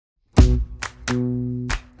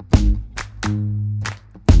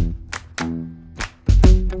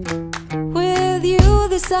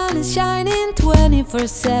sun is shining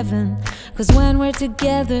 24/7. 'Cause when we're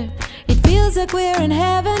together, it feels like we're in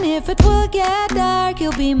heaven. If it will get dark,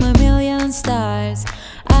 you'll be my million stars.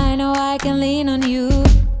 I know I can lean on you.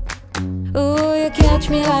 Ooh, you catch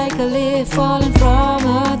me like a leaf falling from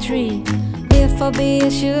a tree. If I'll be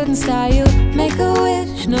a shooting star, you make a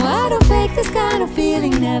wish. No, I don't fake this kind of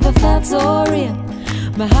feeling, never felt so real.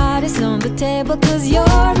 My heart is on the table 'cause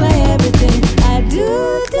you're my everything. I do,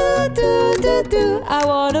 I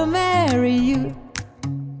wanna marry you.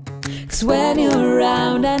 'Cause when you're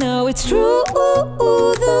around, I know it's true.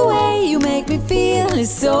 The way you make me feel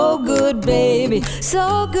is so good, baby. So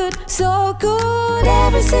good, so good.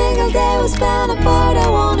 Every single day we spend apart, I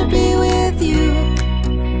wanna be with you.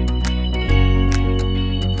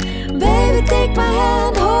 Baby, take my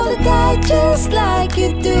hand, hold it tight just like you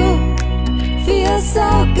do. Feels so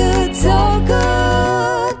good, so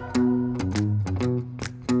good.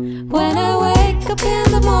 When I wake up in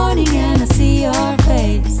the morning and I see your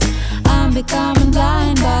face, I'm becoming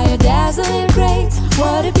blind by your dazzling grace.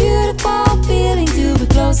 What a beautiful feeling to be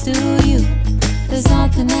close to you. There's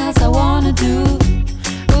nothing else I wanna do.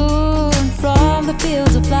 Ooh, and from the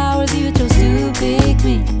fields of flowers you chose to pick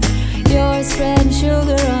me. You're spreading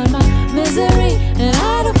sugar on my misery. And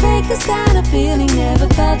I don't fake this kind of feeling, never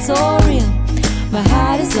felt so real. My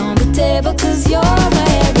heart is on the table 'cause you're my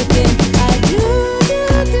everything. I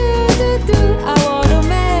do, I wanna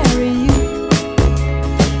marry you.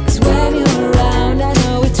 'Cause when you're around, I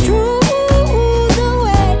know it's true. The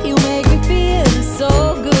way you make me feel is so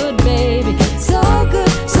good, baby. So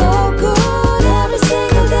good, so good. Every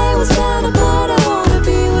single day we spend apart, I wanna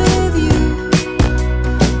be with you.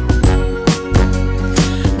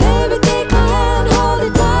 Baby, take my hand, hold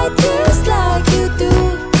it tight just like you do.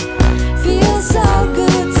 Feels so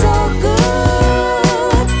good, so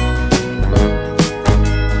good.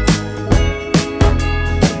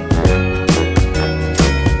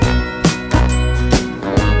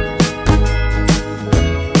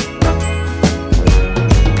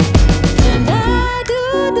 And I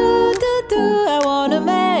do, I wanna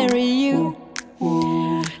marry you.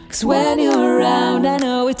 'Cause when you're around, I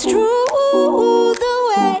know it's true. The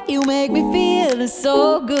way you make me feel is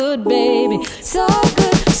so good, baby. So good.